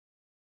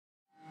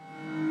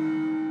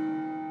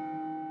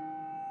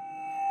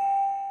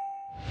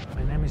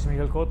name is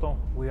Miguel Cotto.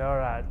 We are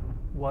at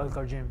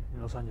Wildcard Gym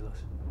in Los Angeles.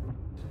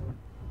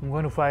 I'm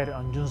going to fight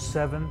on June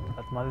 7th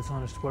at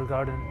Madison Square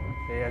Garden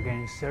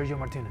against Sergio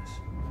Martinez.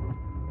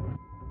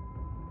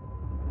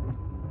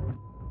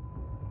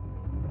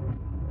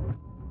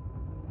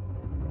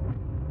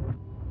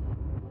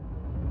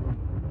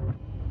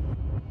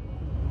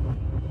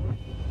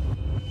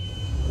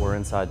 We're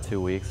inside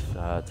 2 weeks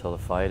till the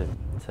fight.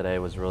 Today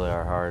was really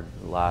our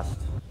last,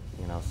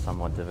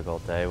 somewhat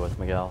difficult day with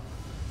Miguel.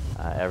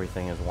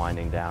 Everything is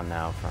winding down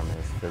now, from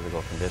his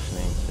physical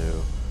conditioning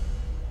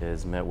to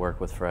his mitt work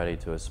with Freddie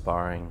to his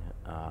sparring.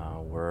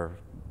 We're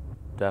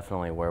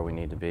definitely where we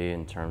need to be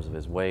in terms of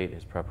his weight,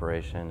 his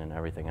preparation, and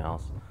everything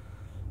else.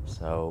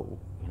 So,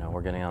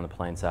 we're getting on the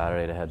plane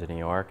Saturday to head to New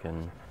York,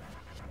 and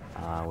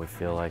we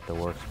feel like the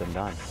work's been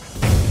done.